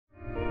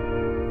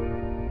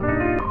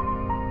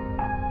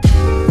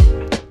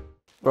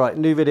Right,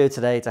 new video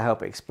today to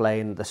help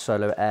explain the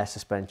Solo air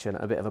suspension,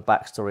 a bit of a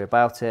backstory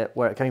about it,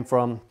 where it came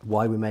from,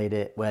 why we made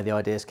it, where the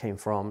ideas came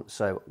from.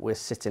 So we're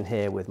sitting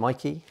here with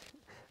Mikey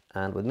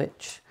and with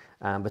Mitch,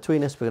 and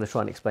between us we're going to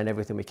try and explain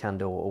everything we can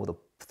do, all the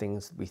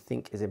things we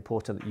think is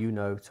important that you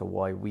know, to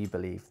why we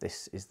believe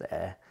this is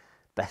the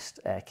best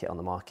air kit on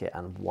the market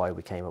and why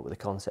we came up with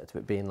the concept of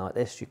it being like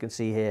this. You can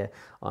see here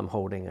I'm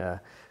holding a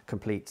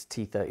complete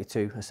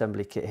T32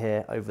 assembly kit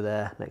here. Over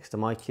there next to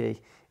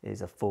Mikey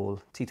is a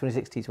full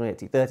T26,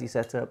 T28, T30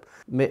 setup.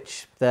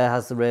 Mitch there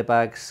has the rear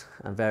bags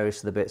and various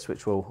of the bits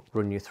which we'll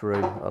run you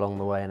through along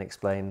the way and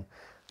explain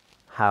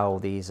how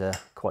these are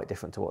quite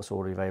different to what's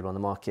already available on the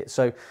market.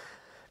 So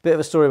bit of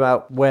a story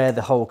about where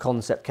the whole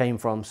concept came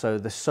from. So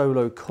the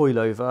Solo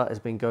coilover has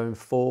been going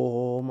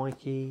for,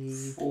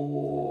 Mikey?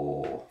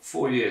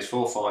 4 years, 4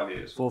 or 5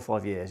 years. 4 or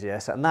 5 years,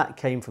 yes. And that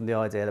came from the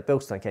idea that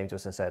Bilstein came to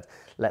us and said,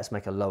 let's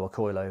make a lower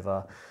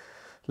coilover,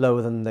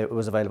 lower than it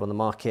was available on the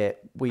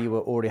market. We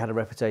already had a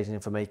reputation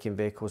for making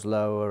vehicles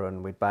lower,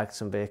 and we'd bagged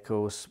some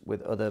vehicles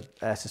with other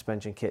air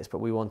suspension kits, but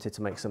we wanted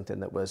to make something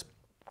that was,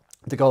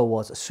 the goal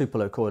was a super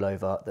low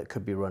coilover that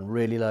could be run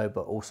really low,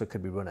 but also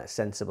could be run at a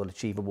sensible,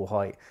 achievable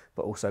height,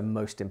 but also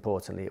most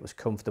importantly, it was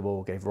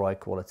comfortable, gave ride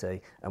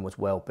quality, and was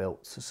well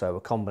built. So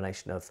a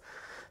combination of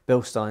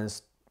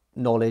Bilstein's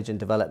knowledge and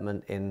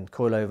development in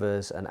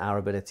coilovers and our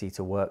ability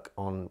to work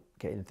on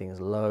getting things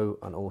low,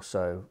 and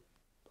also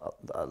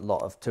a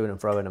lot of to and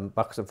froing and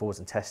backwards and forwards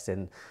and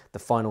testing. The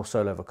final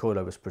Solo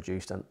coilover was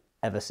produced, and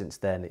ever since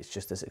then, it's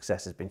just the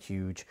success has been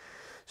huge.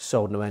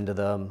 Sold no end of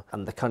them,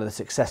 and the kind of the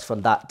success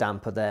from that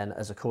damper then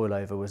as a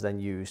coilover was then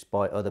used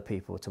by other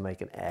people to make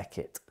an air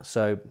kit.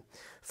 So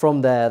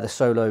from there, the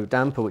Solo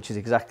damper, which is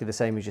exactly the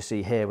same as you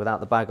see here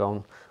without the bag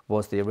on,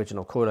 was the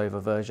original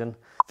coilover version.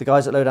 The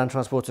guys at Lowdown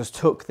Transporters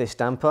took this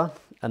damper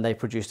and they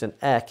produced an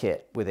air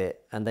kit with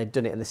it, and they'd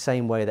done it in the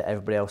same way that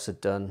everybody else had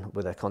done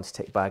with a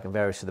Conti-Tick bag and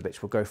various other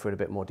bits. We'll go through it in a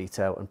bit more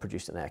detail, and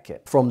produced an air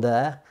kit. From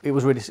there, it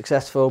was really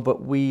successful, but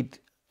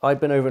I'd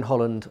been over in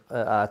Holland,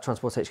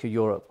 Transport HQ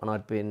Europe, and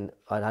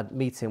I'd had a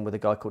meeting with a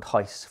guy called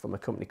Heijs from a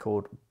company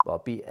called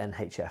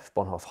BNHF,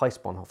 Bonhoff. Heijs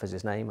Bonhoff is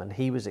his name, and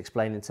he was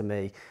explaining to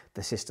me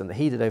the system that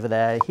he did over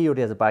there. He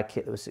already has a bag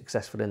kit that was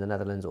successful in the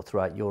Netherlands or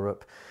throughout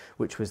Europe,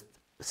 which was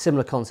a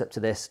similar concept to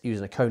this,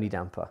 using a Coney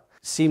damper.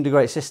 Seemed a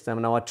great system,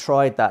 and now I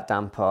tried that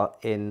damper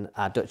in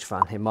our Dutch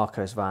van, in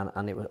Marco's van,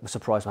 and it was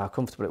surprised by how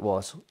comfortable it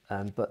was.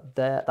 But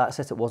that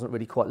setup wasn't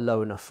really quite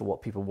low enough for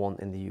what people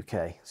want in the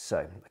UK.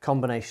 So a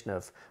combination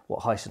of what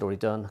Heijs had already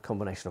done, a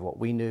combination of what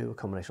we knew, a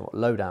combination of what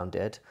Lowdown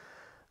did,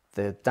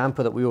 the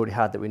damper that we already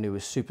had that we knew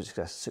was super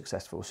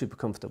successful, super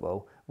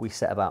comfortable, we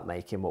set about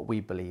making what we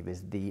believe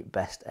is the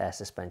best air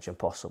suspension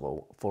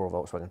possible for a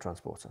Volkswagen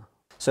Transporter.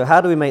 So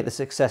how do we make the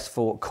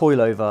successful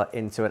coilover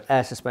into an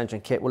air suspension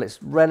kit? Well,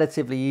 it's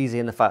relatively easy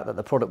in the fact that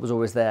the product was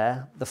always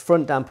there. The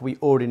front damper we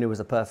already knew was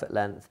a perfect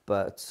length,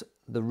 but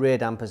the rear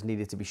dampers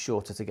needed to be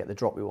shorter to get the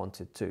drop we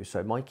wanted to.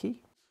 So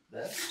Mikey?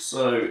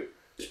 So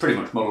it's pretty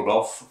much modelled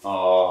off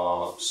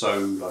our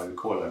Solo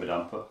coilover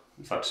damper.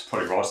 In fact, it's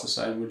probably right the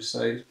same, would you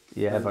say?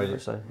 Yeah, very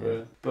much so.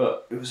 Yeah.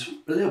 But it was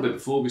a little bit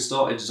before we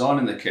started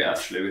designing the kit,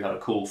 actually. We had a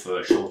call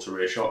for shorter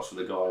rear shocks for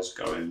the guys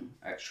going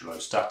extra low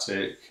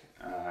static,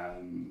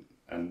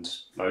 and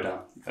Lowdown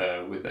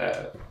with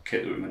their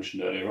kit that we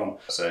mentioned earlier on.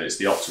 So it's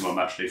the optimum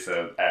actually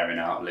for airing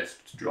out,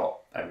 lift,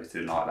 drop,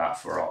 everything like that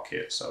for our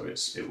kit. So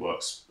it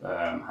works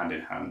hand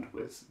in hand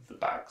with the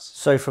bags.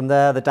 So from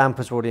there, the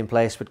dampers were already in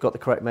place. We'd got the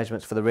correct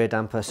measurements for the rear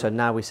damper. So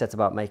now we set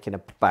about making a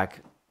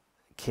bag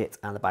kit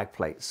and the bag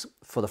plates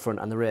for the front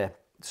and the rear.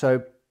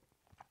 So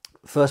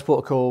first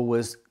port of call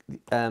was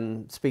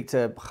speak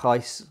to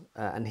Heijs,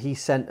 and he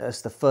sent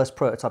us the first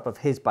prototype of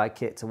his bag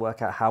kit to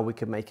work out how we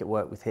could make it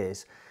work with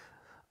his.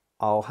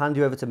 I'll hand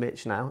you over to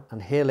Mitch now,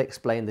 and he'll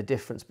explain the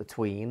difference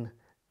between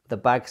the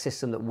bag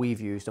system that we've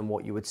used and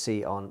what you would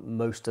see on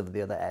most of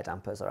the other air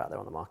dampers that are out there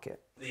on the market.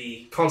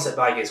 The concept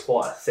bag is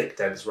quite a thick,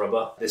 dense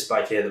rubber. This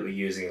bag here that we're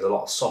using is a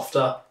lot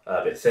softer,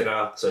 a bit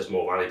thinner, so it's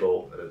more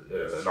malleable,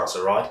 a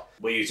nicer ride.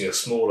 We're using a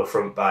smaller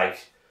front bag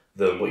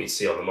than what you'd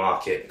see on the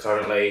market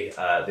currently.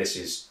 This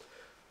is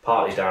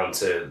partly down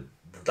to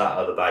that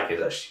other bag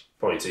is actually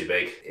probably too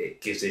big. It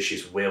gives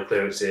issues with wheel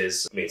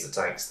clearances, means the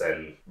tank's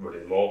then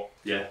running more.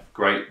 Yeah,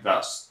 great.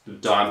 That's the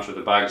diameter of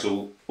the bag's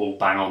all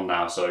bang on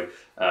now. So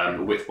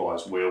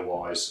width-wise,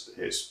 wheel-wise,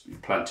 it's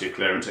plenty of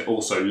clearance. It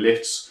also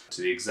lifts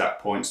to the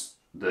exact points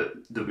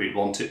that we'd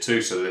want it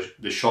to. So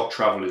the shock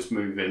travel is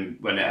moving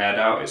when it aired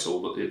out.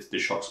 The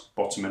shock's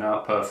bottoming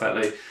out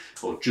perfectly,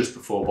 or just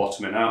before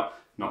bottoming out,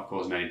 not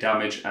causing any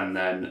damage. And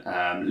then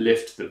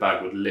the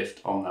bag would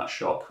lift on that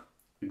shock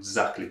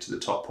exactly to the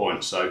top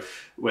point. So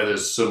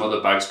whereas some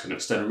other bags can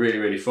extend really,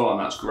 really far,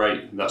 and that's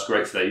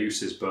great for their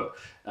uses, but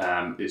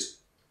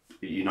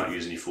you're not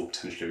using your full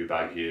potential of your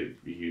bag, you're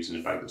using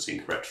a bag that's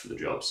incorrect for the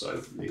job. So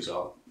these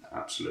are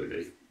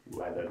absolutely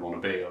where they'd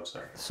want to be, I'd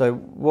say. So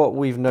what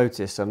we've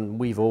noticed, and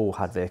we've all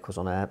had vehicles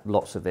on air,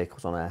 lots of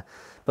vehicles on air,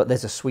 but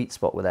there's a sweet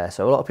spot with air.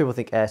 So a lot of people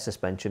think air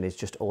suspension is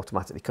just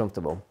automatically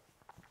comfortable.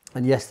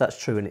 And yes, that's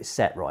true and it's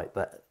set right,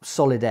 but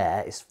solid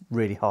air is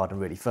really hard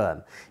and really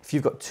firm. If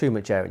you've got too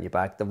much air in your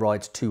bag, the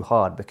ride's too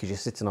hard because you're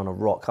sitting on a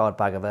rock hard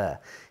bag of air.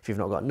 If you've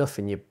not got enough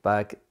in your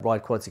bag,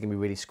 ride quality can be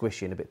really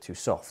squishy and a bit too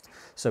soft.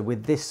 So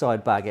with this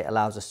side bag, it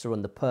allows us to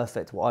run the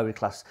perfect, what I would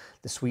class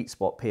the sweet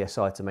spot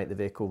PSI to make the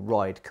vehicle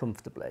ride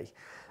comfortably.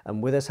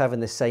 And with us having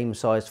the same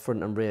size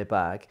front and rear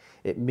bag,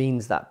 it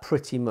means that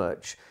pretty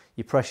much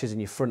your pressures in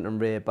your front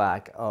and rear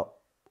bag are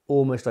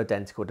almost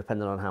identical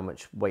depending on how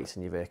much weight's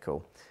in your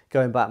vehicle.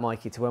 Going back,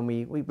 Mikey, to when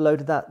we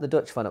loaded the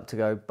Dutch van up to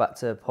go back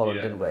to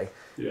Holland, didn't we?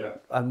 Yeah.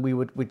 And we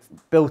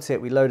built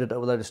it, we loaded up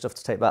a load of stuff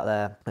to take back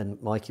there,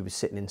 and Mikey was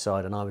sitting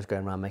inside and I was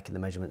going around making the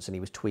measurements, and he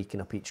was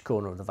tweaking up each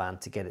corner of the van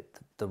to get it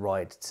the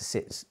ride to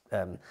sit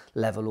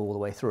level all the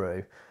way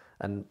through.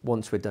 And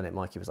once we'd done it,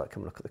 Mikey was like,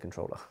 come and look at the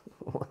controller.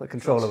 The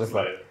controller was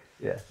like,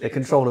 yeah, the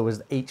controller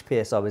was, each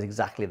PSI was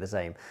exactly the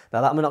same.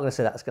 Now, I'm not going to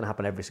say that's going to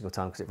happen every single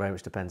time because it very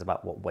much depends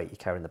about what weight you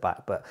carry in the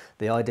back, but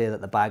the idea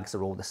that the bags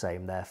are all the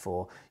same,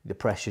 therefore the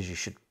pressures you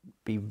should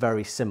be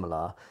very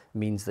similar,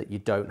 means that you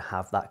don't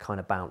have that kind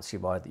of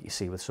bouncy ride that you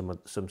see with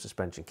some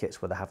suspension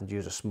kits where they're having to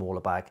use a smaller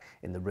bag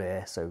in the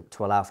rear. So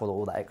to allow for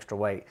all that extra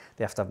weight,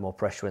 they have to have more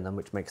pressure in them,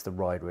 which makes the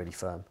ride really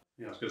firm.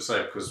 Yeah, I was going to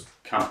say, because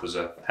campers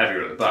are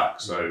heavier at the back,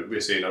 so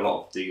we're seeing a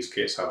lot of these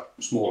kits have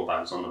smaller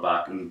bags on the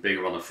back and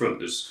bigger on the front.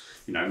 There's,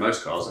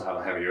 most cars that have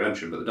a heavier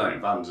engine, but they don't.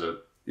 Vans are,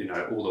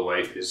 all the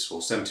weight is,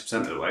 or 70%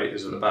 of the weight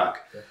is at the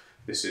back. Yeah.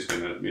 This is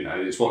going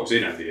to, it's what we've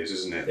seen over the years,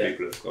 isn't it? Yeah.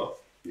 People have got,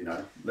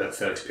 they're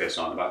 30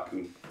 PSI on the back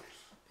and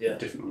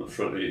different on the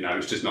front.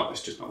 It's just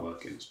not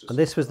working. And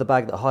this was the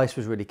bag that Heist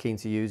was really keen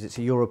to use. It's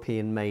a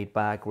European-made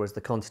bag, whereas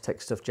the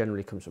Contitech stuff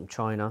generally comes from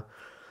China.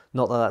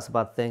 Not that that's a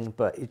bad thing,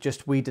 but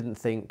we didn't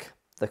think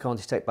the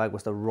Contitech bag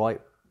was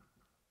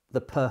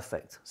the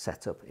perfect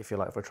setup, if you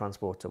like, for a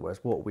transporter, whereas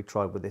what we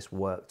tried with this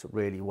worked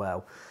really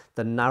well.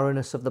 The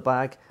narrowness of the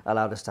bag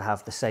allowed us to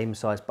have the same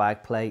size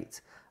bag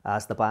plate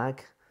as the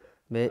bag.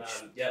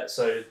 Mitch?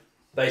 So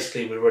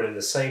basically we're running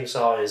the same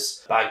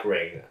size bag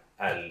ring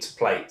and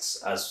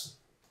plates as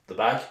the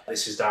bag.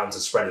 This is down to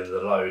spreading the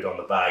load on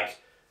the bag,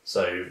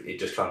 so it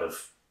just kind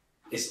of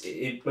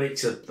it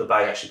makes the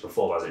bag actually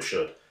perform as it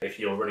should. If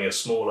you're running a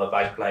smaller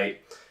bag plate,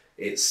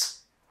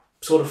 it's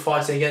sort of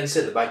fighting against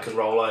it. The bag can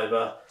roll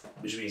over,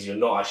 which means you're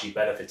not actually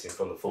benefiting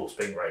from the full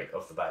spin rate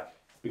of the bag.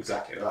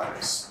 Exactly that.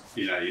 It's,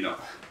 you're not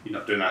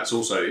doing that. It's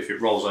also if it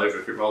rolls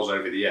over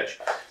the edge,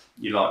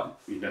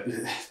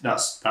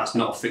 that's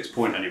not a fixed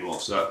point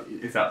anymore. So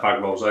if that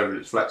bag rolls over and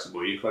it's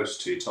flexible, you're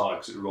closer to your tyre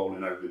because it's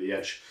rolling over the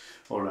edge.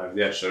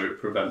 So it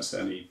prevents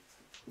any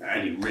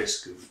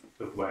risk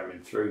of wearing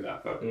through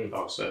that. But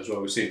I would say as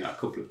well, we've seen that a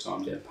couple of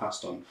times in the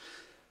past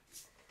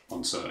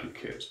on certain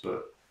kits,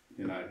 but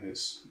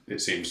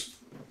it seems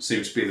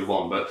to be the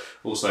one. But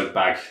also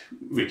bag,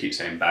 we keep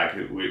saying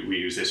bag, we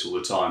use this all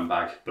the time,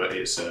 bag, but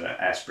it's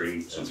air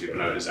spring. Some people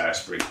know it as air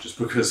spring just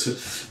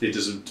because it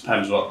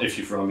depends what, if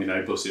you're from,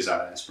 buses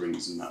have air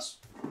springs, and that's,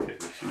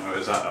 if you know it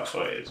as that's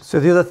what it is. So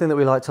the other thing that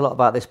we liked a lot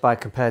about this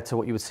bag compared to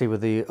what you would see with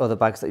the other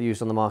bags that are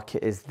used on the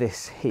market is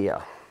this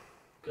here.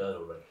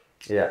 Girdle ring.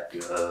 Yeah.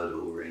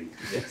 Girdle ring.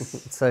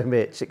 Yes. So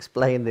Mitch,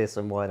 explain this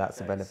and why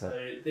that's a benefit.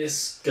 So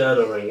this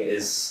girdle ring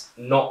is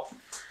not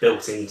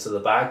built into the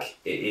bag,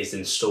 it is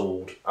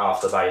installed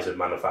after the bag has been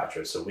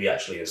manufactured. So we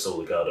actually install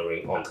the girdle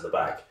ring onto the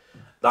bag.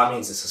 That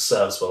means it's a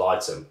serviceable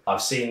item.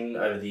 I've seen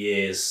over the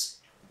years,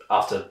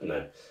 after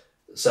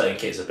certain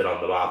kits have been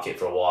on the market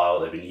for a while,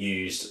 they've been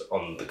used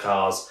on the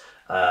cars,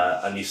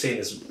 and you've seen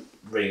this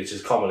ring, which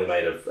is commonly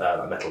made of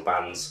metal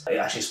bands. It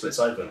actually splits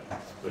open,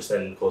 which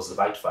then causes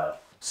the bag to fail.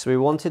 So we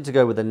wanted to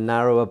go with a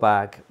narrower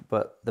bag,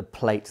 but the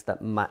plates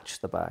that match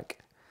the bag.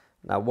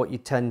 Now, what you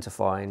tend to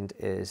find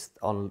is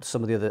on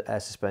some of the other air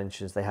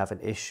suspensions, they have an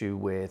issue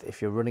with, if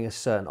you're running a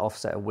certain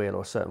offset of wheel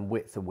or a certain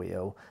width of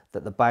wheel,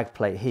 that the bag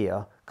plate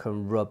here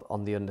can rub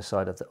on the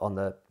underside of on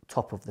the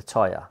top of the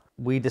tyre.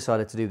 We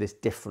decided to do this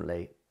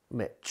differently.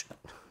 Mitch.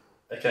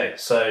 Okay,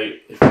 so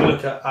if we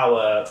look at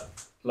our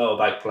lower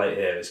bag plate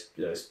here,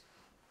 it's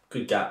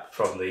good gap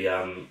from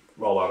the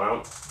roll bar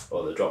mount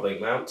or the drop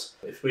link mount.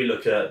 If we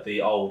look at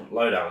the old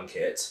lowdown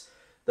kit,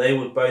 they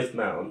would both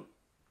mount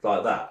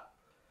like that.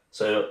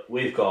 So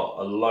we've got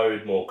a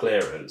load more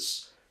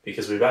clearance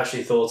because we've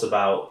actually thought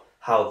about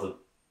how the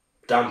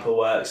damper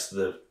works,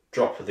 the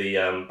drop of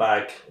the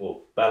bag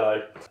or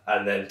bellow,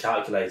 and then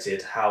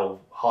calculated how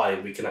high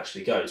we can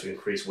actually go to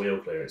increase wheel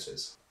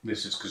clearances.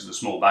 This is because of the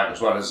small bag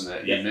as well, isn't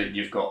it? Yeah.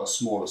 You've got a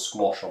smaller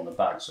squash on the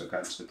bag, so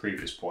going to the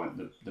previous point,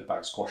 the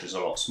bag squash is a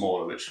lot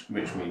smaller, which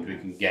means we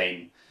can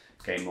gain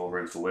more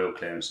room for wheel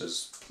clearance,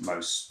 as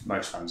most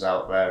fans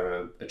out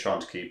there are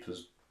trying to keep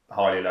as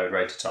highly load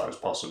rated tyre as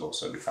possible.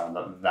 So we found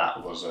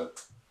that was a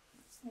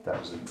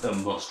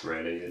must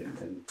really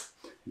in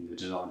the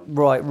design.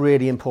 Right,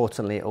 really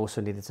importantly, it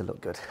also needed to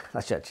look good.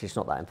 Actually, it's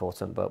not that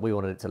important, but we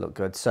wanted it to look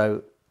good.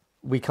 So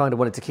we kind of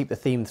wanted to keep the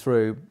theme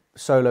through.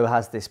 Solo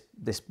has this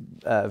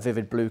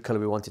vivid blue colour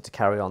we wanted to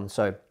carry on.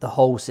 So the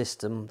whole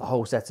system, the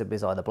whole setup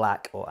is either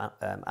black or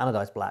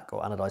anodised black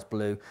or anodised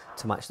blue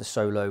to match the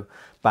Solo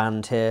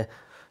band here.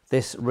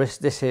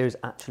 This here is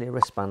actually a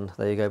wristband.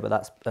 There you go, but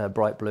that's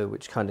bright blue,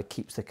 which kind of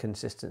keeps the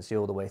consistency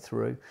all the way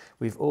through.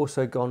 We've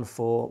also gone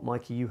for,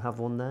 Mikey, you have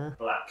one there.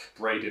 Black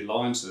braided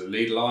lines, so the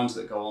lead lines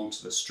that go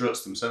onto the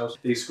struts themselves.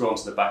 These screw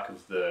onto the back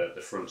of the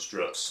front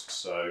struts.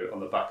 So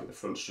on the back of the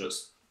front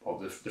struts,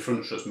 the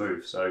front struts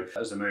move. So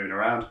as they're moving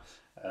around,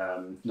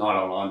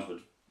 nylon lines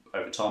would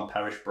over time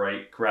perish,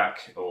 break,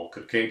 crack, or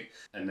could kink.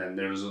 And then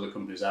there's other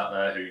companies out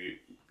there who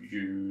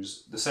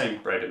use the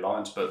same braided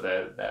lines, but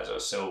theirs are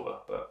silver.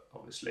 But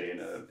obviously in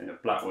a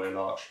black wheel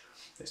arch,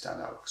 they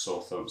stand out like a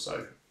sore thumb.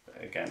 So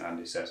again,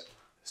 Andy says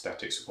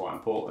aesthetics are quite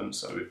important.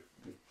 So we've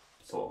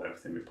thought of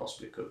everything we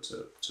possibly could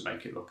to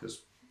make it look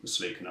as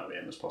sleek and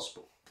OEM as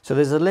possible. So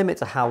there's a limit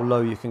to how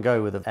low you can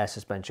go with an air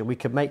suspension. We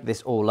could make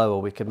this all lower,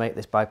 we could make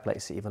this bag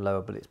plate sit even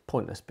lower, but it's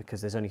pointless because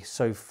there's only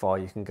so far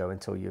you can go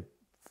until your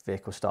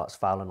vehicle starts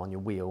fouling on your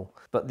wheel.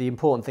 But the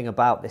important thing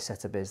about this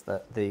setup is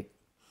that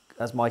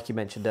as Mikey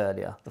mentioned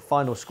earlier, the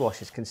final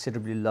squash is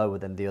considerably lower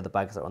than the other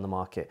bags that are on the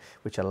market,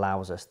 which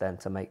allows us then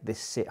to make this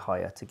sit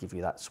higher to give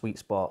you that sweet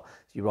spot.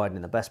 You're riding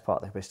in the best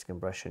part of the piston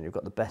compression, you've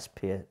got the best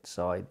pier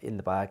side in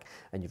the bag,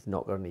 and you've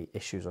not got any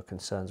issues or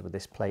concerns with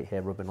this plate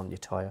here rubbing on your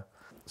tyre.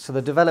 So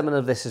the development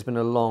of this has been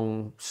a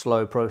long,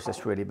 slow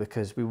process really,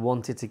 because we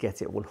wanted to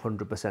get it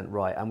 100%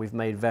 right, and we've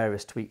made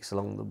various tweaks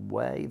along the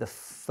way. The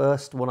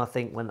first one I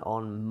think went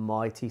on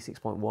my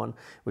T6.1,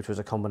 which was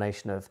a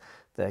combination of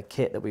the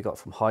kit that we got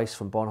from Heiss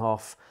from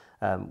Bonhoff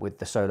with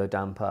the solo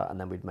damper, and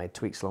then we'd made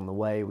tweaks along the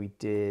way. We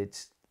did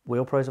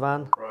wheel pros of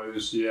Anne.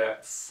 Pros, yeah,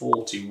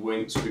 40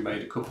 winks. We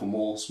made a couple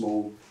more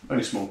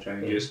only small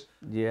changes.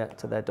 Yeah,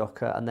 to their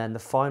Docker, and then the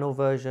final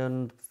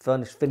version,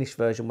 finished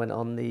version, went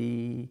on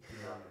the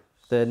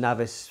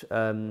Navis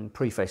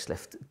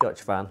pre-facelift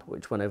Dutch van,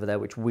 which went over there,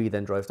 which we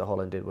then drove to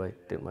Holland, didn't we?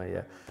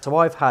 Yeah. So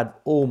I've had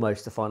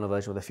almost the final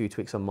version with a few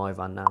tweaks on my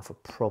van now for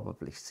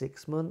probably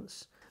 6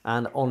 months.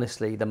 And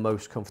honestly, the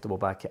most comfortable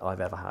bag kit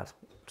I've ever had.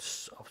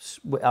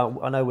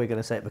 I know we're going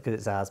to say it because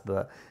it's ours,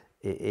 but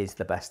it is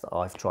the best that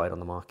I've tried on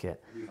the market.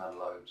 You've had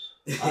loads.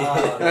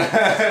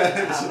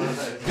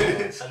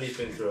 And you've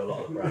been through a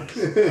lot of brands.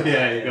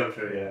 Yeah, you got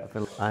through, yeah.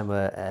 I'm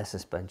a air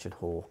suspension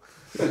whore.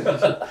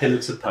 Pillar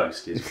to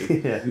post is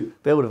good. Yeah.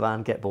 Build a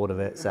van, get bored of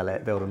it, sell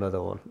it, build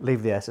another one.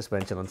 Leave the air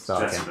suspension on,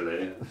 start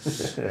again.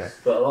 Yeah.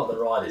 But a lot of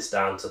the ride is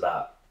down to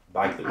that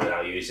bag that we're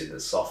now using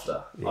that's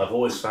softer. Yeah. I've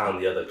always found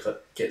the other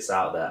kits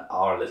out there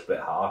are a little bit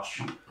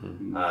harsh,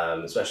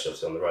 especially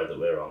obviously on the road that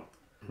we're on.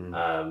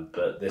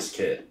 But this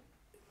kit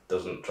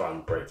doesn't try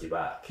and break your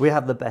back. We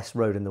have the best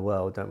road in the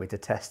world, don't we, to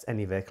test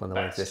any vehicle on the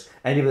way to this.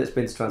 Any that's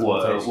been to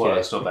transportation. Well,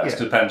 it's not best.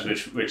 Depends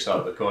which side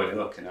of the coin you're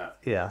looking at.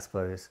 Yeah, I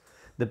suppose.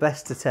 The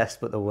best to test,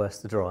 but the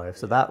worst to drive.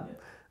 So that,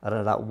 I don't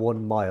know, that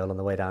 1 mile on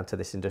the way down to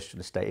this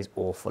industrial estate is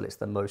awful. It's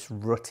the most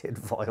rutted,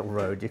 vile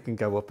road. You can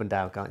go up and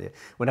down, can't you?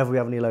 Whenever we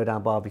have any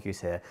low-down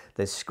barbecues here,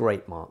 there's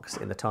scrape marks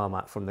in the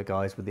tarmac from the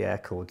guys with the air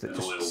cords. That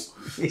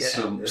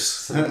Sumps.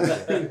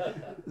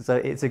 So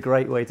it's a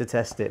great way to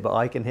test it, but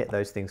I can hit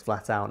those things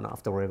flat out and not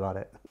have to worry about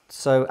it.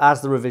 So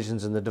as the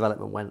revisions and the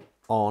development went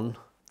on,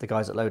 the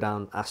guys at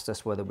Lowdown asked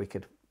us whether we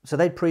could. So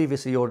they'd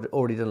previously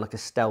already done like a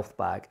stealth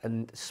bag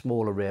and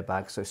smaller rear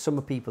bag. So some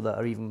of people that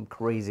are even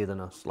crazier than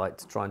us like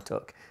to try and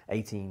tuck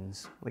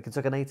 18s. They can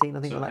tuck an 18,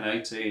 I think. Tuck an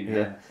 18,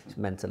 yeah. It's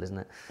mental, isn't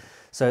it?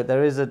 So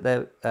there is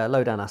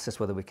Lowdown asked us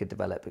whether we could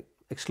develop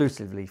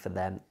exclusively for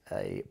them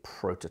a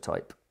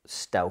prototype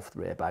stealth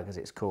rear bag, as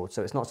it's called.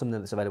 So it's not something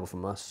that's available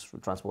from us,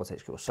 from Transport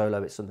HQ or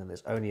Solo. It's something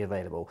that's only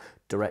available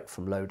direct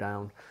from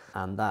Lowdown,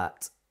 and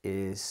that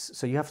is,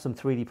 so you have some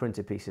 3D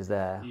printed pieces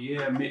there.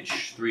 Yeah,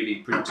 Mitch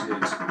 3D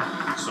printed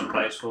some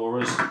plates for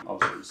us.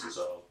 Obviously this is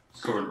our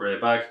current rear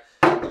bag.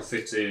 The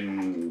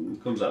fitting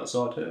comes out the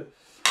side here,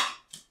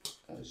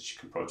 as you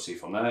can probably see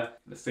from there.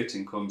 The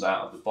fitting comes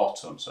out of the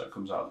bottom, so it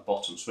comes out of the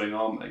bottom swing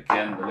arm.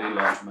 Again, the lead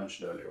lines we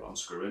mentioned earlier on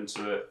screw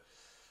into it.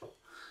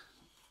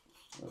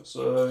 Like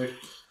so.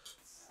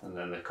 And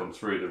then they come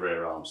through the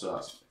rear arm, so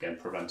that's again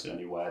preventing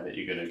any wear that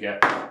you're going to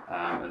get.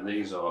 And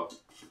these are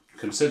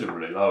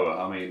considerably lower.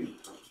 I mean,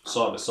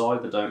 side by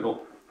side, they don't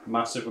look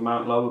massive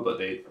amount lower, but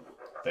they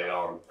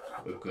are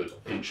a good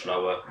inch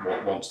lower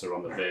once they're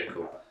on the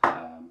vehicle.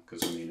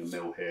 Because I mean, a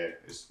mil here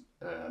is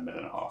 1.5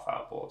 mil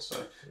outboard,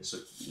 so it's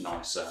a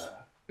nice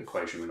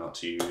equation we like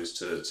to use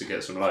to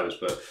get some lows.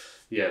 But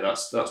yeah,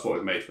 that's what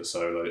we've made for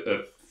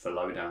Solo. For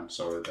Lowdown,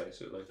 sorry,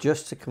 basically.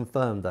 Just to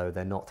confirm, though,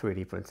 they're not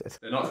 3D printed.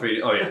 They're not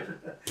 3D. Oh yeah,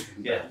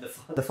 yeah.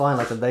 The fine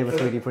item, they were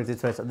 3D printed.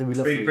 So we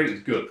love 3D printed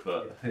is good,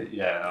 but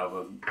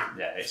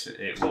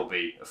it will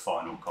be a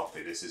final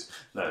copy. This is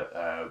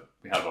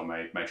we had one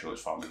made sure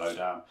it's fine with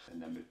Lowdown,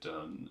 and then we've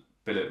done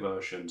billet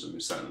versions and we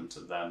sent them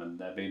to them, and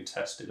they're being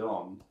tested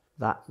on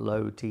that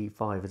low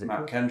T5, is it?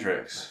 Matt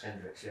Kendricks. Matt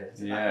Kendricks,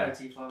 yeah. Yeah.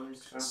 T5 on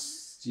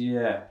Instagram.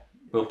 Yeah.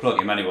 We'll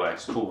plug him anyway.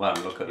 It's a cool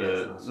van. Look at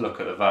nice. look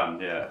at the van.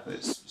 Yeah,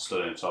 it's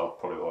stunning. It's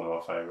probably one of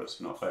our favourites,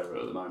 if not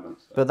favourite at the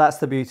moment. So. But that's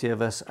the beauty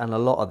of us, and a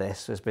lot of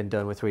this has been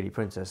done with 3D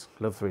printers.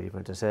 Love 3D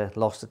printers here.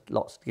 Lots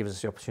gives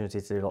us the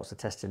opportunity to do lots of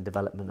testing,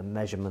 development, and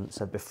measurements.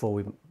 So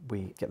before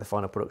we get the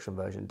final production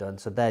version done,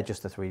 so they're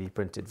just the 3D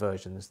printed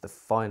versions. The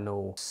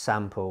final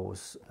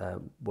samples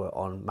were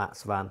on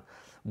Matt's van,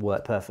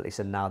 worked perfectly.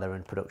 So now they're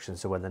in production.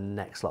 So when the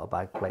next lot of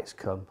bag plates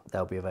come,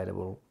 they'll be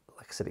available,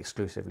 like I said,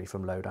 exclusively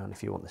from Lowdown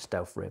if you want the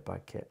stealth rear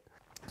bag kit.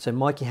 So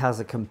Mikey has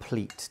a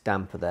complete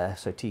damper there,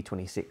 so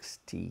T26,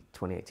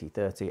 T28,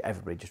 T30,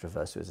 everybody just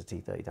refers to it as a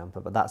T30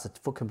 damper, but that's a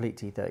full complete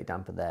T30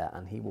 damper there,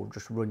 and he will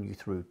just run you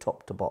through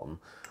top to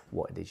bottom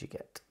what it is you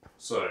get.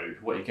 So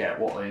what you get,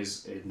 what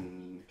is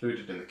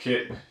included in the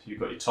kit, you've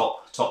got your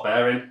top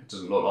bearing. It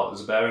doesn't look like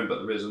there's a bearing,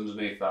 but there is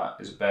underneath that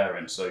is a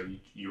bearing. So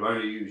you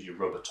only use your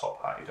rubber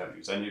top hat. You don't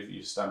use any of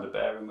your standard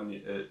bearing when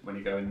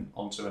you're going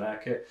onto an air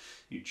kit.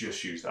 You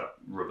just use that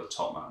rubber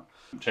top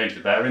man. Change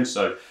the bearings.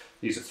 So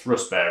these are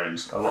thrust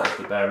bearings. A lot of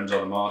the bearings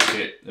on the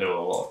market, there are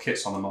a lot of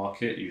kits on the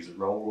market, use a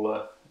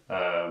roller,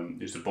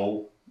 use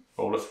the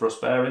roller thrust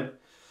bearing.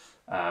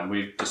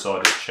 We've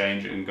decided to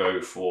change it and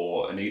go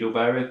for a needle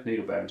bearing.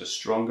 Needle bearings are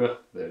stronger,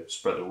 they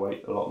spread the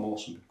weight a lot more.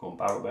 Some people call them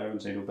barrel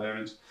bearings, needle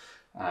bearings.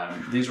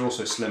 These are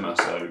also slimmer,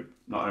 so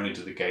not only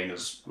do they gain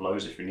us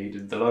lows if you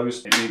needed the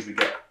lows, it means we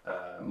get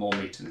more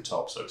meat in the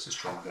top, so it's a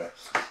stronger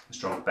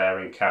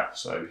bearing cap.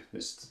 So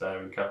this is the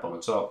bearing cap on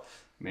the top.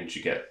 It means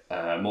you get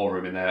more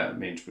room in there. It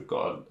means we've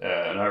got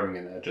an O-ring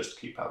in there just to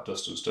keep out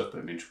dust and stuff, but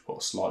it means we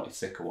put a slightly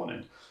thicker one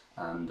in.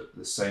 And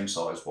the same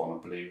size one,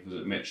 I believe, was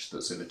it Mitch,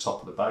 that's in the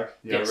top of the bag?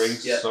 The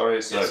O-rings, yeah.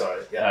 sorry. So, yeah,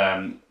 sorry.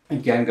 Yeah.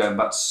 Again, going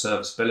back to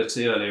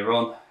serviceability earlier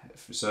on,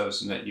 if you're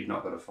servicing it, you've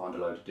not got to find a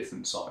load of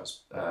different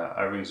size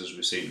O-rings as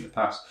we've seen in the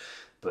past,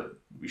 but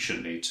we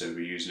shouldn't need to.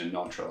 We're using a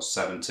nitrile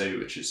 7.2,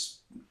 which is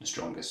the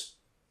strongest,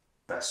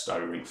 best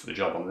O-ring for the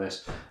job on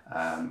this.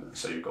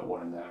 So you've got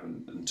one in there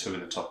and two in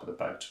the top of the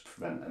bag to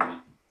prevent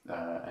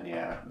any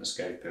air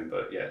escaping.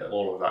 But yeah,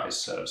 all of that is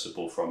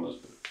serviceable from us.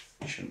 But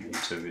you shouldn't need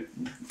to.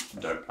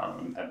 We don't plan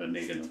on ever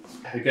needing them.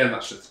 Again,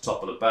 that's just the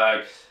top of the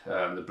bag.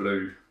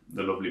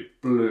 The lovely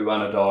blue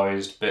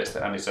anodised bits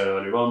that Andy said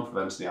earlier on,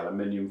 prevents the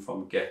aluminium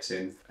from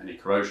getting any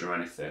corrosion or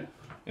anything.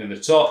 In the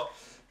top,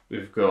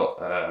 we've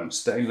got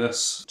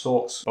stainless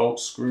Torx bolt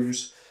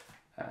screws.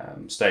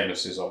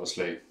 Stainless is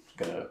obviously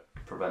going to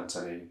prevent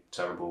any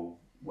terrible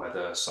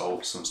weather,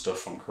 salts and stuff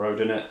from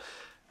corroding it.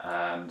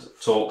 And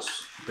Torx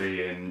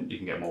being, you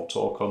can get more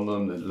torque on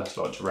them, they're less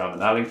likely to round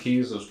than Allen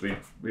keys, as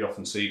we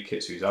often see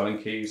kits use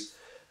Allen keys.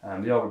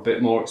 They are a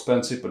bit more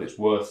expensive, but it's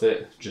worth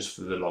it just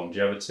for the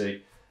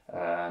longevity.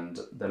 And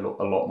they look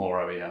a lot more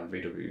OEM.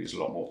 VW use a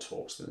lot more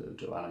Torx than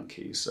they do Allen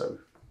keys. So,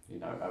 you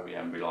know,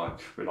 OEM,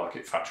 we like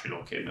it factory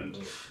looking and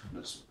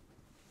as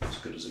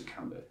good as it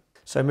can be.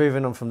 So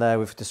moving on from there,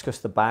 we've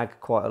discussed the bag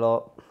quite a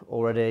lot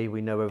already.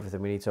 We know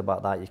everything we need to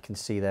about that. You can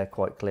see there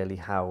quite clearly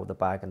how the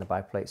bag and the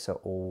bag plates are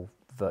all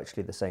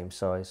virtually the same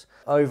size.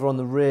 Over on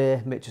the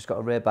rear, Mitch has got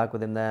a rear bag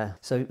with him there.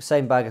 So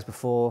same bag as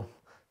before,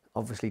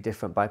 obviously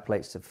different bag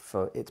plates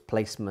for its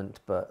placement,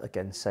 but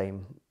again,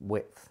 same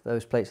width.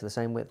 Those plates are the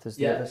same width as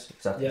the others?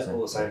 Exactly the same.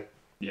 All the same.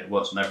 Yeah, it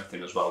works on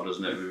everything as well,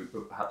 doesn't it? We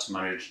had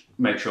to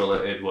make sure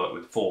that it worked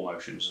with 4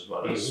 motions as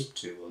well as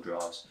 2-wheel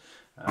drives.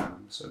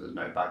 So there's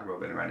no bag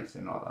rubbing or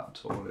anything like that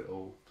at all. It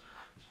all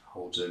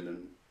holds in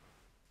and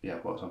yeah,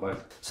 works on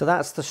both. So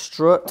that's the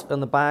strut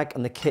and the bag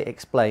and the kit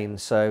explained.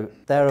 So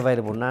they're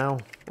available now,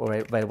 or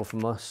available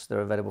from us.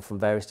 They're available from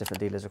various different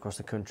dealers across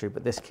the country,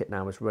 but this kit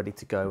now is ready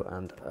to go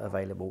and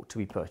available to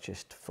be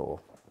purchased for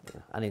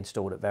and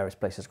installed at various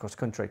places across the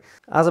country.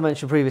 As I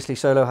mentioned previously,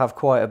 Solo have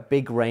quite a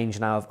big range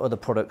now of other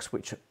products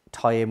which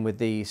tie in with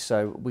these.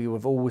 So we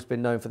have always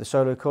been known for the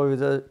Solo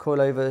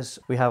coilovers.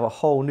 We have a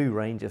whole new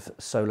range of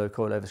Solo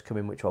coilovers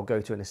coming, which I'll go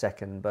to in a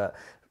second, but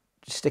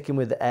sticking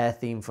with the AiR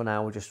theme for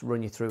now, we'll just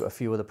run you through a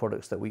few other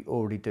products that we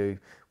already do,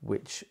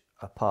 which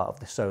are part of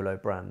the Solo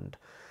brand.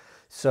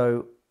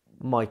 So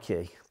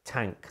Mikey,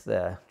 tank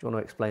there. Do you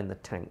want to explain the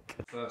tank?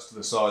 First to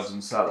the sides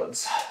and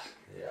salads.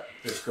 Yeah,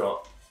 we've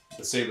got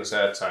the seamless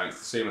air tank.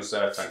 The seamless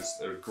air tanks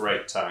are a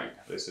great tank.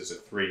 This is a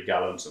 3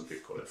 gallon, some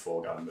people call it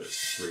 4 gallon, but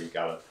it's a 3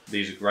 gallon.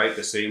 These are great,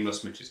 they're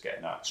seamless, which is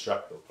getting out of the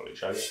strap, they'll probably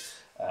show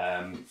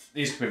you.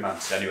 These can be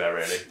mounted anywhere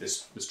really.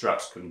 The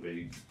straps can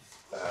be,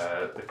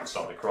 they can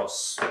slide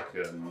across,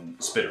 they can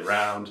spin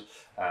around.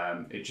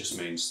 It just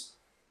means,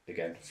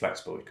 again,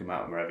 flexible, you can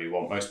mount them wherever you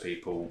want. Most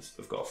people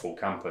have got a full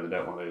camper and they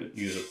don't want to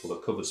use up all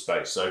the cupboard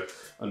space, so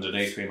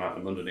underneath, we mount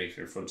them underneath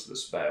in front of the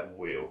spare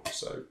wheel,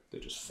 so they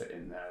just fit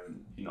in there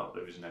and you're not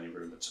losing any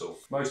room at all.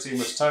 Most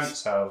seamless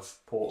tanks have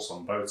ports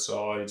on both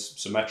sides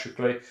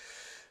symmetrically.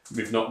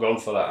 We've not gone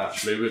for that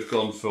actually, we've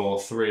gone for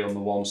 3 on the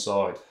one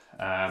side.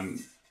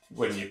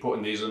 When you're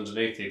putting these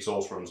underneath, the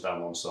exhaust runs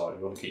down one side.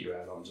 You want to keep your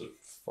air lines as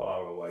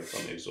far away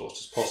from the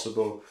exhaust as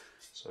possible.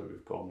 So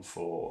we've gone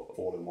for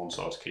all in one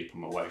side to keep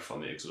them away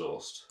from the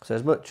exhaust. So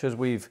as much as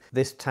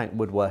this tank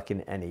would work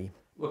in any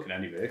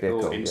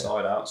vehicle,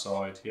 inside,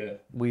 outside, yeah.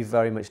 We've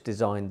very much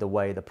designed the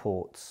way the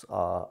ports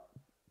are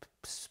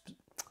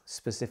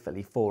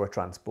specifically for a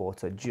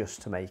transporter,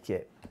 just to make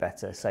it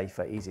better,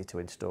 safer, easier to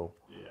install.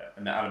 Yeah,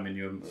 and the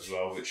aluminium as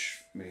well, which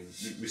I mean,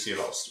 we see a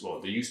lot of, well,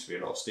 there used to be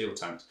a lot of steel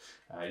tanks.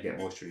 You get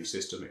moisture in your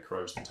system, it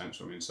corrodes the tanks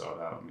from inside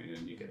out. I mean,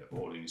 and you get it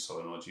all in your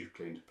solenoids. You've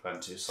cleaned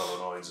plenty of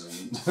solenoids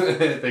and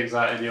things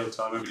like that in your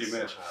time, haven't you,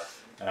 Mitch?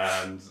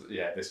 And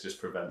yeah, this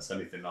just prevents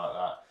anything like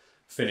that.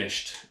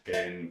 Finished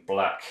in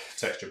black,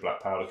 textured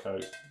black powder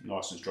coat,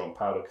 nice and strong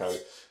powder coat.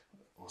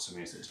 Also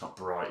means that it's not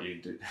bright.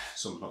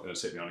 Someone's not going to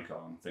sit behind a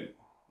car and think,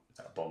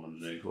 that bomb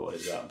underneath, what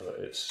is that? But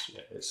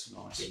it's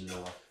nice.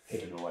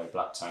 Hidden away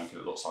black tank,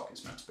 and it looks like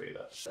it's meant to be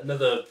there.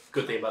 Another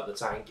good thing about the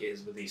tank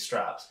is with these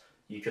straps,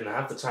 you can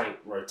have the tank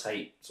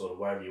rotate sort of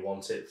wherever you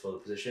want it for the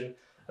position,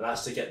 and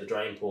that's to get the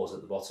drain ports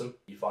at the bottom.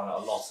 You find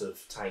out a lot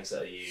of tanks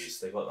that are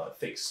used, they've got like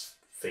fixed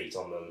feet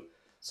on them,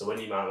 so when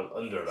you mount them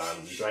under a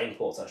van, the drain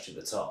port's actually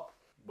at the top.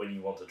 When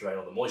you want to drain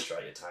all the moisture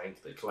out of your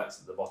tank that collects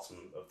at the bottom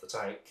of the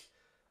tank,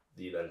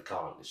 you then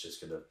can't. It's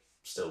just going to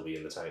still be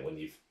in the tank when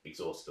you've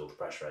exhausted all the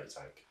pressure out of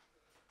your tank.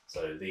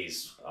 So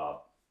these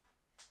are,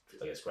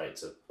 I guess, great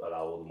to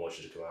allow all the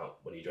moisture to come out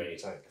when you drain your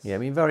tank. Yeah, I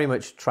mean, very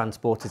much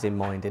transporters in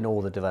mind in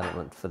all the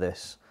development for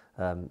this,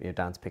 down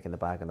to picking the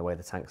bag and the way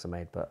the tanks are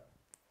made. But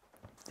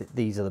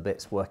these are the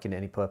bits working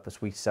any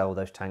purpose. We sell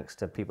those tanks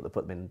to people that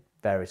put them in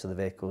various other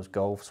vehicles,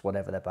 Golfs,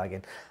 whatever they're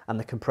bagging, and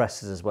the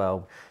compressors as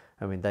well.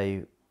 I mean,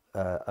 they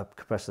a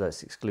compressor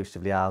that's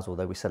exclusively ours,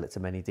 although we sell it to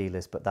many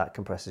dealers, but that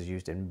compressor is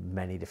used in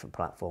many different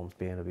platforms,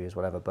 BMWs,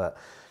 whatever. But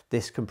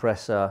this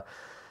compressor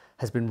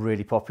has been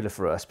really popular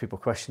for us. People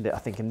questioned it, I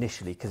think,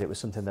 initially because it was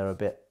something they were a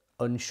bit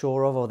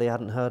unsure of or they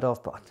hadn't heard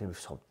of, but I think we've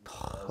sold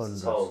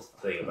hundreds. This whole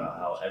thing about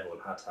how everyone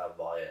had to have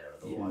AiR,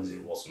 otherwise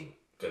it wasn't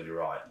going to be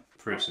right.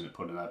 Proof's in it,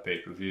 putting out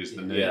big reviews.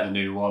 The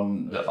new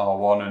one, the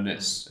R1, and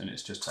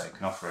it's just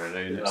taken off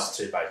really. And the last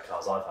two bag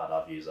cars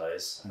I've used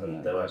those,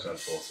 and they were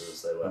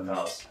transporters, they were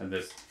cars. And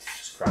there's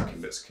just cracking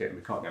bits of kit, and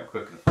we can't get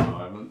quick enough at the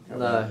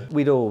moment.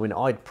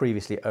 No, I'd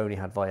previously only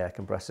had AiR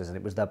compressors, and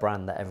it was their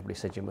brand that everybody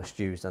said you must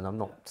use, and I'm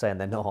not saying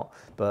they're not,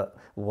 but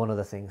one of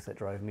the things that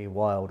drove me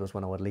wild was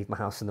when I would leave my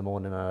house in the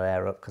morning and I'd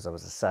air up, because I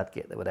was a sad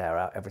git that would air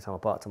out every time I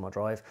parked on my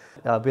drive.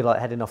 I'd be like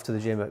heading off to the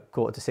gym at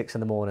 5:45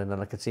 in the morning,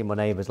 and I could see my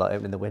neighbours like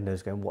opening the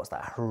windows going, what's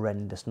that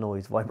horrendous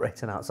noise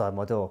vibrating outside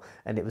my door?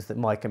 And it was that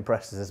my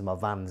compressors as my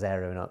van's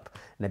airing up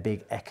in a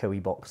big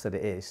echoey box that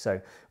it is.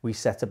 So we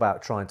set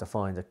about trying to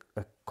find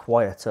a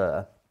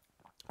quieter,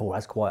 or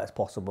as quiet as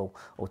possible,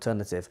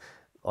 alternative.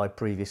 I'd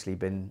previously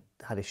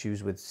had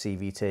issues with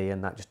CVT,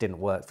 and that just didn't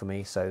work for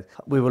me, so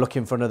we were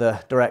looking for another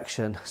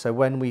direction. So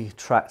when we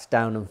tracked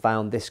down and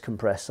found this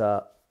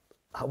compressor,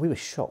 we were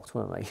shocked,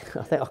 weren't we?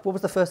 I think, what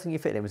was the first thing you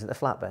fitted in? Was it the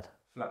flatbed?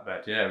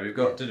 Flatbed, yeah.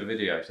 Did a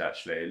video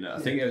actually, and I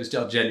think it was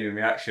a genuine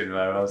reaction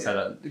where I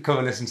said, "Come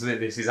and listen to this.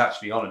 This is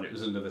actually on," and it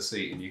was under the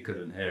seat, and you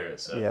couldn't hear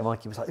it. So. Yeah,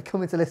 Mikey was like,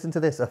 "Coming to listen to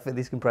this. I fit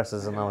these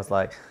compressors," and I was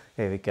like,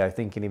 "Here we go,"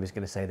 thinking he was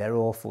going to say they're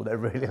awful, they're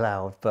really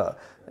loud, but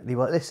he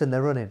was like, "Listen,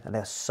 they're running, and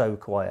they're so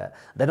quiet.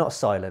 They're not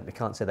silent. We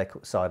can't say they're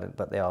silent,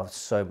 but they are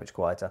so much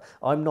quieter."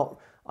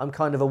 I'm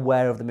kind of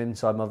aware of them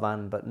inside my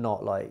van, but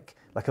not like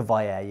a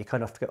AiR. You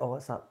kind of have to go, "Oh,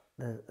 what's that?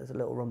 There's a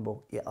little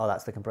rumble." Yeah, oh,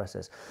 that's the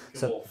compressors. You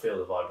can more feel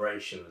the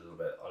vibration a little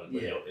bit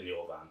in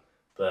your van,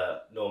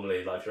 but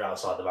normally, like if you're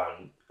outside the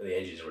van and the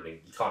engine's running,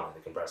 you can't hear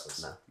the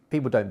compressors. No,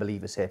 people don't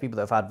believe us here. People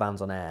that have had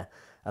vans on air,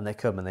 and they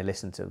come and they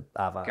listen to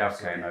our vans. Gav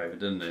came over,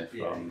 didn't he,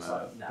 from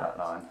that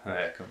line?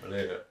 Yeah, I couldn't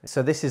believe it.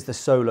 So this is the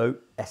Solo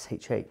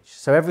SHH.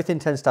 So everything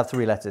tends to have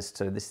 3 letters.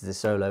 So this is the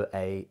Solo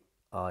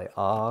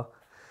AiR.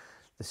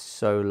 The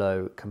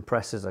Solo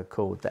compressors are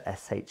called the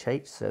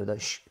SHH. So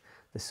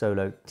the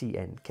Solo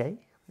TNK.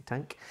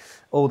 Tank.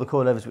 All the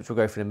coilovers, which we'll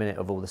go through in a minute,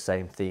 of all the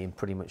same theme,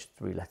 pretty much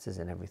 3 letters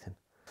in everything.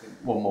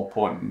 One more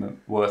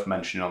point worth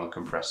mentioning on the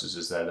compressors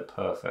is they're the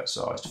perfect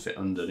size to fit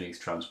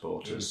underneath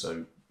transporters.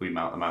 So we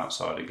mount them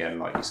outside again,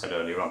 like you said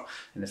earlier on,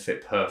 and they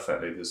fit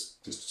perfectly. There's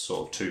just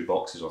sort of 2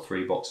 boxes or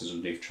 3 boxes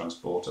underneath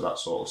transporter, that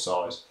sort of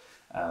size,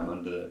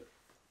 under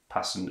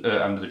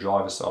the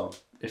driver's side.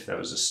 If there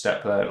was a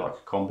step there, like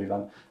a combi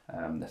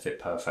van, they fit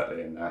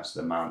perfectly in there, so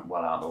they mount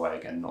well out of the way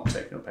again, not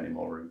taking up any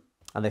more room.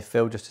 And they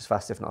fill just as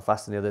fast, if not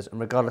faster than the others. And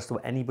regardless of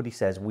what anybody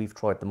says, we've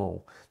tried them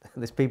all.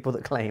 There's people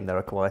that claim there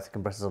are quieter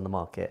compressors on the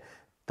market.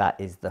 That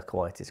is the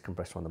quietest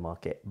compressor on the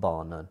market,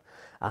 bar none.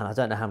 And I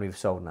don't know how many we've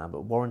sold now,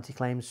 but warranty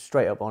claims,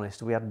 straight up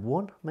honest, we had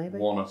 1 maybe?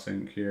 1, I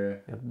think, yeah.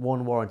 We had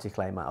 1 warranty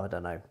claim out of, I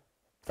don't know,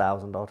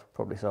 1,000 odd,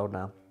 probably sold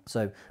now.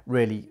 So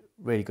really,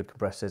 really good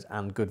compressors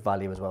and good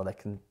value as well. They're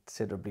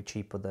considerably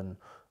cheaper than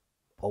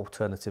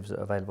alternatives that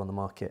are available on the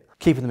market.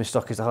 Keeping them in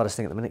stock is the hardest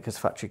thing at the minute, because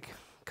the factory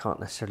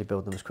can't necessarily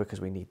build them as quick as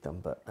we need them,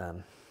 but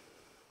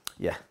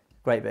yeah,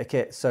 great bit of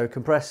kit. So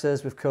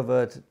compressors we've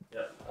covered.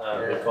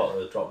 We've got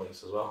the drop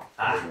links as well.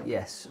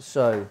 Yes,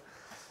 so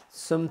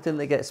something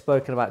that gets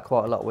spoken about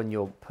quite a lot when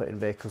you're putting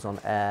vehicles on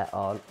air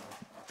are,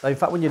 in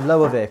fact, when you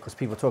lower vehicles,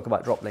 people talk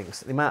about drop links.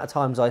 The amount of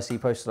times I see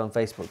posted on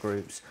Facebook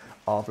groups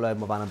of load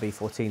my van on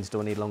B14s,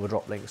 do I need longer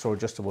drop links or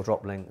adjustable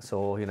drop links,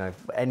 or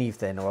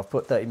anything, or I've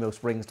put 30mm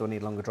springs, do I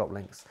need longer drop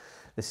links?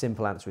 The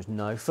simple answer is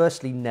no.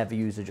 Firstly, never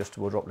use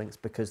adjustable drop links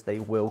because they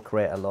will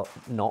create a lot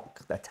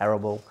knock. They're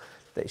terrible.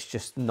 It's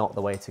just not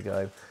the way to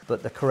go.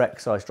 But the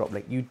correct size drop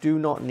link, you do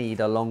not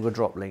need a longer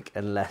drop link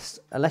unless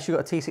you've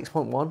got a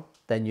T6.1,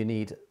 then you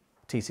need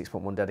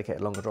T6.1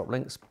 dedicated longer drop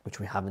links,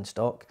 which we have in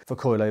stock for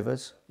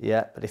coilovers.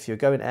 Yeah, but if you're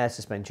going air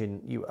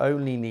suspension, you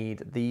only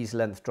need these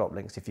length drop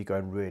links if you're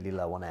going really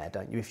low on air,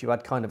 don't you? If you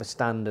had kind of a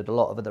standard, a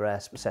lot of other air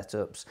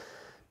setups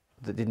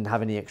that didn't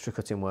have any extra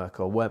cutting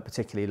work or weren't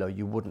particularly low,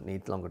 you wouldn't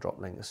need longer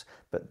drop links.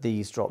 But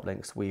these drop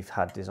links we've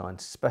had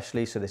designed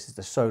specially. So this is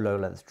the Solo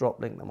length drop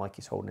link that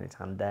Mikey's holding in his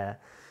hand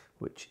there,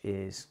 which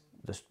is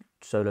the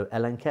Solo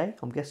LNK,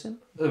 I'm guessing.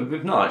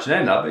 We've not actually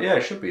named that, but yeah,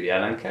 it should be the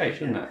LNK,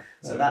 shouldn't it?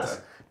 So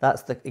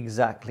that's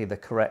exactly the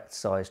correct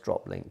size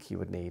drop link you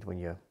would need when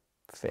you're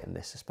fitting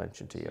this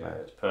suspension to your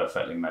It's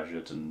perfectly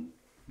measured and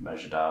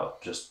measured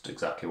out, just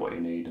exactly what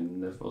you need,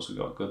 and they've also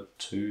got a good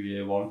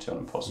 2-year warranty on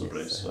them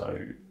possibly, yes, so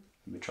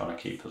we're trying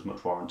to keep as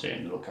much warranty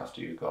and look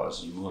after you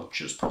guys as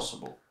much as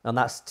possible. And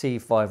that's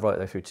T5 right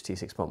the way through to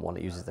T6.1.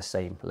 It uses the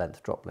same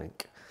length drop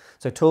link.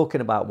 So talking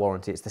about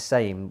warranty, it's the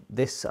same.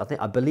 This,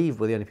 I believe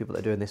we're the only people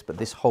that are doing this, but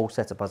this whole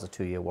setup has a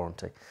 2-year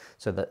warranty.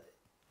 So that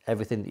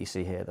everything that you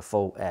see here, the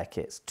full air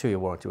kit's 2-year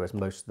warranty, whereas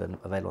most of them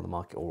available on the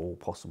market, or all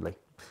possibly,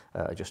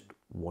 just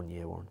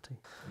 1-year warranty.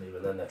 And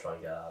even then they're trying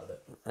to get out of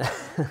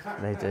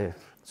it. They do.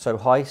 So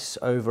Heiss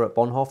over at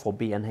Bonhoff, or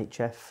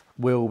BNHF,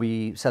 will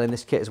be selling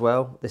this kit as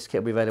well. This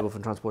kit will be available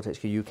from Transport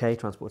HQ UK,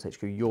 Transport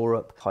HQ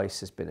Europe. Heiss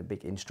has been a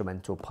big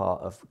instrumental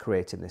part of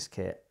creating this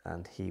kit,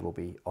 and he will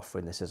be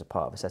offering this as a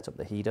part of a setup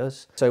that he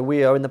does. So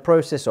we are in the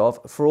process of,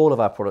 for all of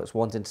our products,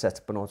 wanting to set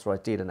up an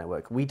authorised dealer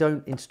network. We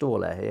don't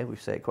install air here.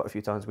 We've said it quite a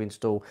few times. We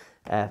install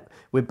air.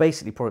 We're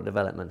basically product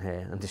development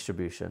here and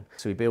distribution.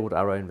 So we build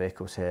our own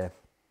vehicles here,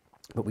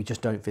 but we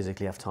just don't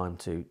physically have time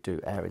to do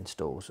air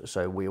installs.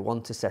 So we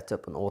want to set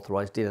up an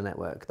authorised dealer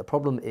network. The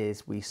problem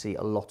is we see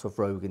a lot of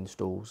rogue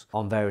installs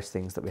on various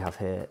things that we have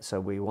here. So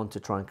we want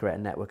to try and create a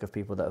network of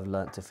people that have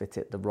learnt to fit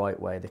it the right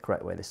way, the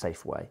correct way, the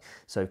safe way.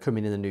 So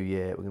coming in the new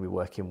year, we're going to be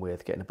working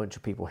with getting a bunch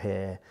of people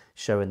here,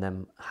 showing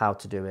them how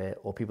to do it,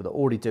 or people that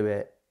already do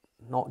it,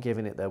 not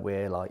giving it their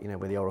way, like, you know,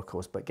 with the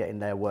oracles, but getting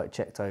their work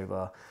checked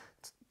over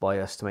by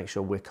us to make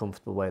sure we're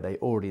comfortable the way they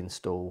already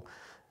install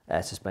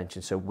air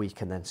suspension, so we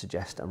can then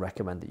suggest and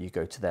recommend that you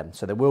go to them.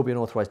 So there will be an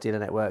authorised dealer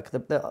network.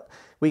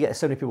 We get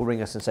so many people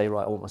ring us and say,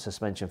 right, I want my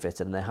suspension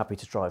fitted, and they're happy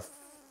to drive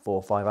 4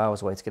 or 5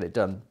 hours away to get it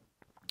done,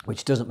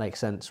 which doesn't make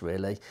sense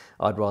really.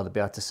 I'd rather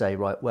be able to say,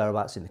 right,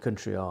 whereabouts in the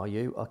country are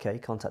you? Okay,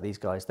 contact these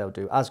guys. They'll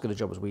do as good a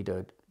job as we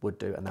would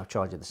do, and they'll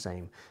charge you the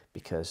same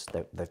because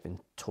they've been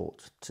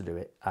taught to do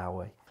it our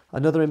way.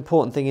 Another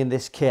important thing in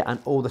this kit and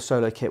all the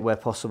Solo kit where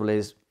possible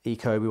is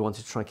eco. We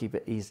wanted to try and keep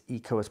it as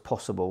eco as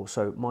possible.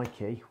 So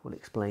Mikey will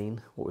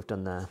explain what we've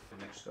done there.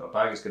 Next got a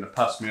bag, it's going to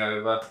pass me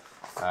over.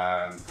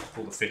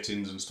 All the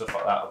fittings and stuff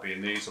like that will be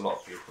in these. A lot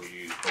of people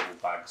use bubble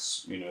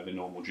bags, you know, the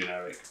normal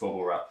generic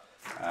bubble wrap.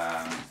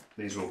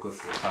 These are all good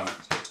for the planet.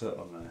 There's a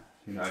turtle on there.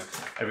 You know,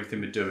 everything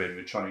we're doing,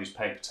 we're trying to use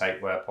paper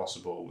tape where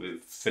possible. We're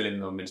filling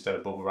them instead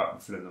of bubble wrap, we're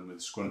filling them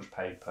with scrunch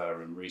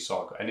paper and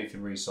recycle.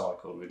 Anything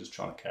recycled, we're just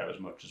trying to care as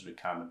much as we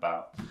can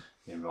about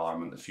the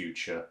environment, the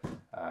future.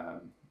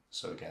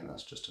 So again,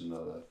 that's just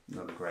another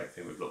great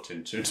thing we've looked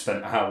into and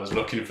spent hours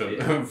looking for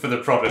for the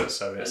product.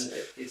 So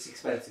it's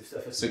expensive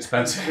stuff. It's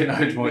expensive, you know,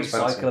 it's more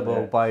expensive.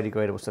 Recyclable,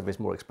 biodegradable stuff is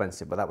more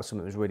expensive, but that was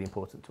something that was really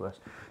important to us.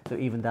 So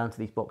even down to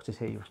these boxes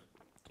here,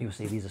 you'll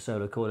see these are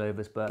Solo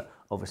coilovers, but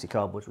obviously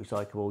cardboard's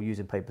recyclable,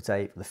 using paper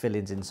tape. The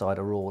fillings inside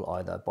are all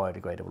either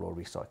biodegradable or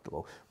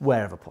recyclable,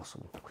 wherever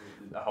possible.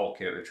 The whole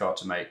kit, we've tried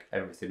to make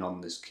everything on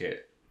this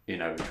kit, you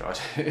know, we tried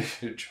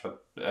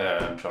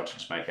to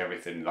just make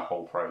everything, the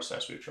whole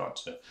process, we've tried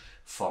to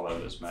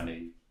follow as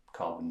many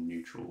carbon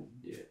neutral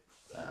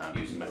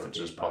using methods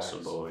as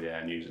possible,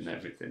 and using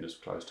everything as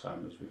close to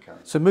home as we can.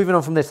 So moving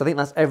on from this, I think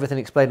that's everything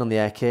explained on the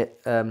air kit.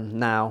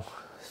 Now,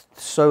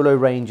 Solo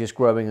range is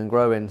growing and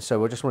growing,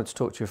 so I just wanted to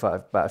talk to you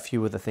about a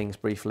few other things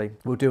briefly.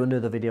 We'll do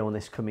another video on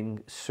this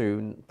coming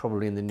soon,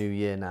 probably in the new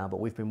year now, but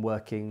we've been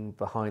working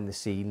behind the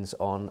scenes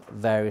on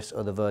various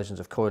other versions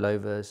of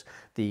coilovers.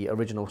 The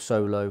original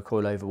Solo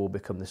coilover will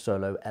become the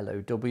Solo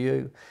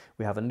LOW.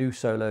 We have a new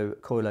Solo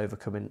coilover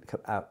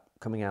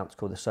coming out, it's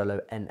called the Solo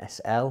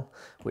NSL,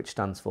 which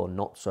stands for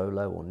not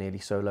solo or nearly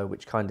solo,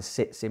 which kind of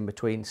sits in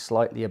between,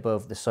 slightly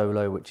above the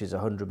Solo, which is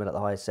 100mm at the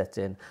highest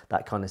setting.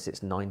 That kind of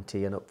sits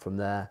 90 and up from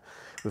there.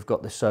 We've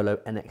got the Solo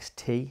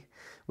NXT,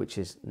 which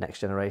is next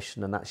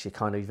generation, and that's your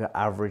kind of your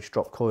average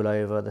drop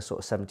coilover, the sort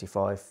of 50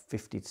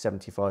 to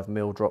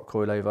 75mm drop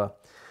coilover.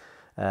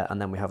 And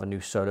then we have a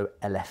new Solo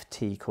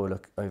LFT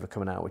coilover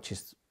coming out, which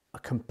is a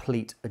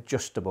complete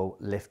adjustable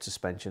lift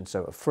suspension,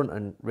 so a front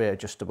and rear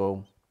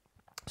adjustable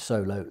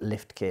Solo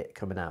lift kit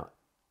coming out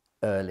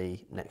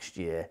early next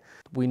year.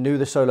 We knew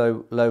the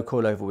Solo low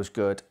coilover was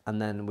good,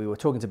 and then we were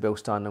talking to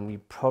Bilstein, and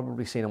you've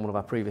probably seen on one of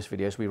our previous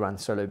videos, we ran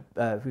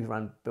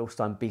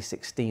Bilstein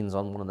B16s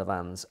on one of the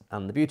vans,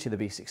 and the beauty of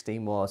the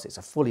B16 was it's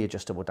a fully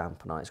adjustable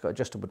dampener. It's got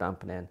adjustable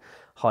dampening,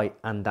 height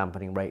and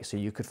dampening rate, so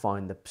you could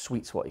find the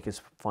sweet spot, you could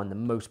find the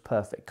most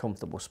perfect,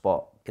 comfortable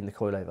spot in the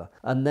coilover.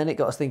 And then it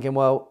got us thinking,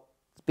 well,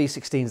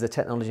 B16s, the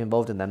technology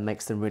involved in them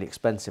makes them really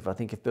expensive. I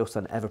think if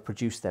Bilstein ever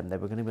produced them, they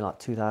were going to be like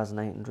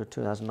 2,800,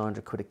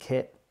 2,900 quid a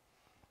kit.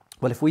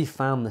 Well, if we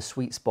found the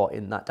sweet spot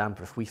in that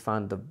damper, if we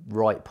found the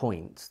right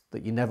point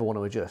that you never want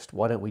to adjust,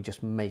 why don't we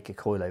just make a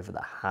coilover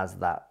that has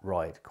that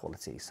ride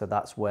quality? So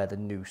that's where the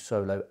new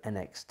Solo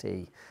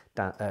NXT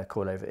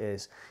coilover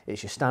is.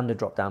 It's your standard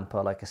drop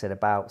damper, like I said,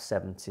 about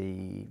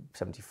 70,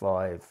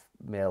 75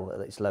 mil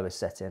at its lowest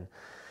setting.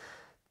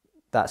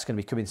 That's going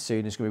to be coming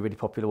soon. It's going to be a really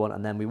popular one.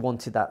 And then we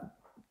wanted that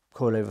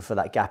coilover for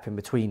that gap in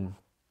between.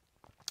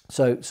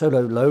 So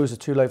Solo lows are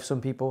too low for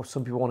some people.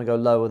 Some people want to go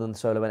lower than the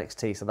Solo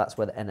NXT, so that's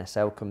where the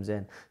NSL comes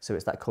in. So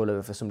it's that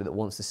coilover for somebody that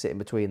wants to sit in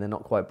between. They're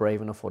not quite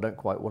brave enough or don't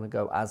quite want to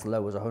go as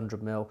low as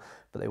 100 mil,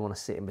 but they want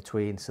to sit in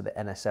between. So the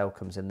NSL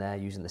comes in there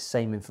using the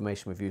same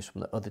information we've used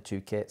from the other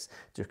two kits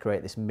to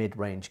create this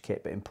mid-range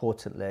kit. But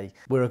importantly,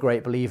 we're a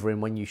great believer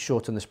in when you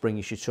shorten the spring,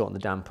 you should shorten the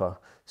damper.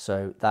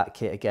 So that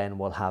kit again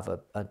will have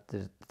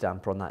the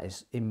damper on that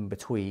is in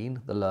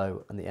between the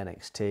low and the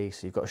NXT.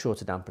 So you've got a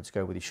shorter damper to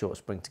go with your short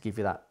spring to give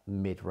you that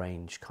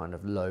mid-range kind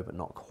of low but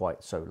not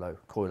quite so low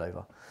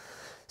coilover.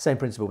 Same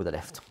principle with the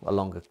lift, a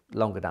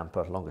longer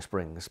damper, longer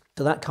springs.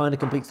 So that kind of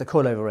completes the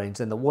coilover range.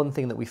 Then the one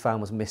thing that we found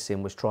was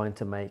missing was trying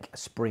to make a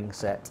spring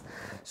set.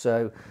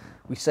 So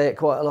we say it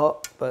quite a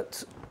lot,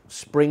 but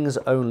springs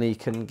only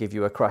can give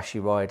you a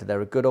crashy ride.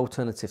 They're a good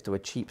alternative to a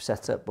cheap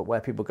setup, but where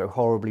people go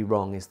horribly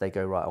wrong is they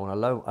go, right,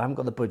 I haven't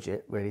got the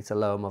budget really to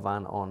lower my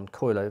van on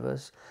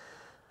coilovers.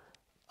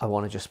 I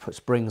want to just put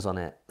springs on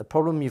it. The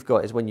problem you've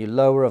got is when you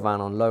lower a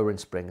van on lowering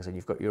springs and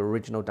you've got your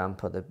original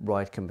damper, the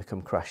ride can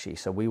become crashy.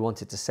 So we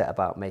wanted to set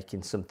about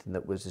making something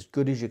that was as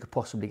good as you could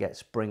possibly get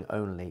spring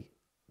only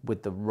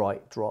with the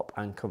right drop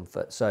and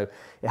comfort. So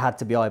it had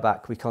to be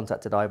IBAC. We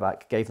contacted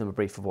IBAC, gave them a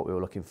brief of what we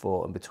were looking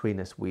for, and between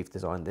us we've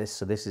designed this.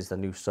 So this is the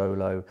new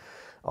Solo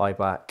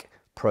IBAC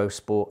Pro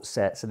Sport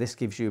set. So this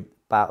gives you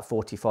about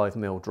 45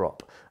 mil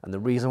drop. And the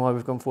reason why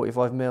we've gone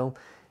 45 mil,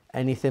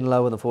 anything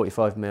lower than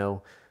 45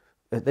 mil,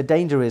 the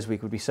danger is we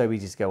could be so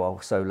easy to go, oh,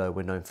 Solo,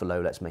 we're known for low,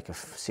 let's make a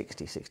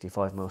 60,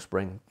 65 mil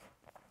spring.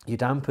 Your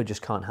damper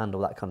just can't handle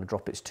that kind of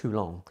drop, it's too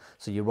long,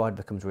 so your ride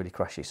becomes really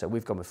crashy. So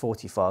we've gone with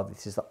 45,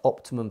 this is the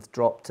optimum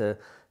drop to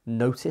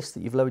notice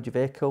that you've lowered your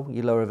vehicle.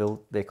 You lower a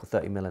vehicle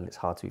 30 mil and it's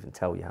hard to even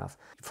tell you have.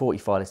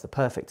 45 is the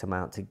perfect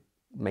amount to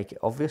make it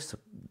obvious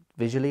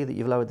visually that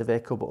you've lowered the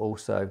vehicle, but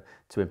also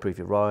to improve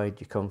your ride,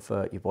 your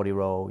comfort, your body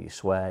roll, your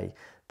sway,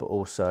 but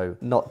also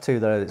not too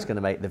low that's going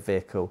to make the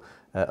vehicle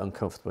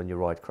uncomfortable and your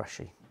ride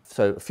crashy.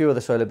 So a few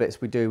other Solo bits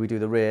we do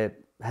the rear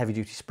heavy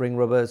duty spring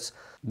rubbers.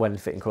 When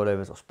fitting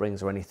coilovers or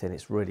springs or anything,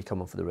 it's really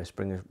common for the rear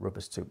spring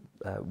rubbers to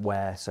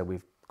wear, so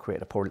we've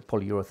created a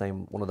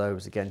polyurethane one of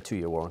those, again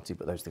 2-year warranty,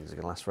 but those things are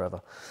going to last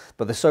forever.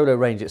 But the Solo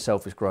range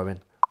itself is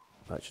growing,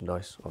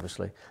 merchandise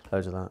obviously,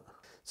 loads of that.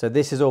 So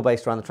this is all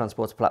based around the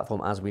Transporter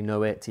platform as we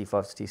know it,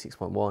 T5 to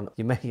T6.1.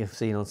 You may have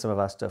seen on some of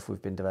our stuff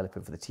we've been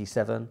developing for the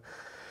T7.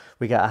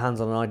 We get our hands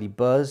on an ID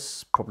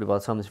Buzz. Probably by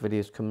the time this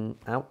video's come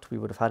out, we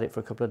would have had it for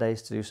a couple of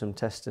days to do some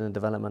testing and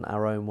development.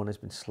 Our own one has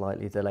been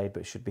slightly delayed,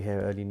 but should be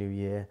here early new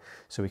year,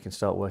 so we can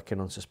start working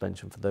on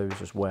suspension for those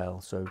as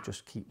well. So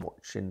just keep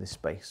watching this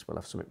space. We'll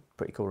have something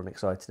pretty cool and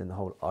exciting in the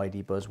whole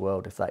ID Buzz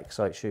world, if that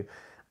excites you.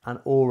 And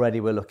already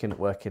we're looking at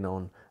working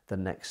on the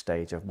next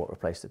stage of what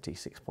replaced the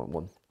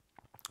T6.1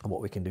 and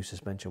what we can do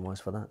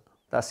suspension-wise for that.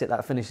 That's it,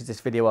 that finishes this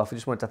video off. I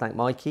just wanted to thank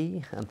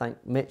Mikey and thank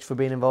Mitch for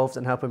being involved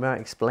and helping me out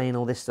explain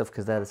all this stuff,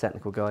 because they're the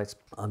technical guys.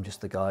 I'm just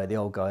the guy, the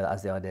old guy that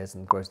has the ideas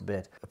and grows the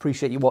beard.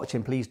 Appreciate you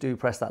watching. Please do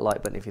press that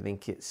like button if you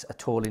think it's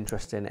at all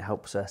interesting. It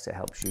helps us, it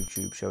helps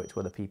YouTube, show it to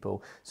other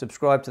people.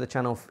 Subscribe to the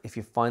channel if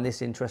you find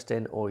this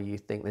interesting, or you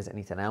think there's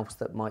anything else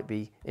that might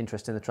be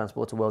interesting in the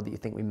transporter world that you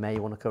think we may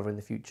want to cover in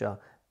the future.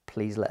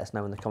 Please let us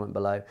know in the comment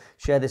below.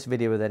 Share this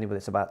video with anybody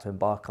that's about to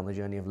embark on the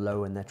journey of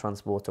lowering their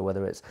transporter,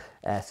 whether it's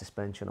air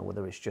suspension or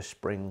whether it's just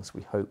springs.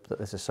 We hope that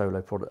there's a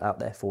Solo product out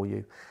there for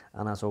you.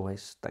 And as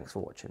always, thanks for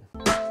watching.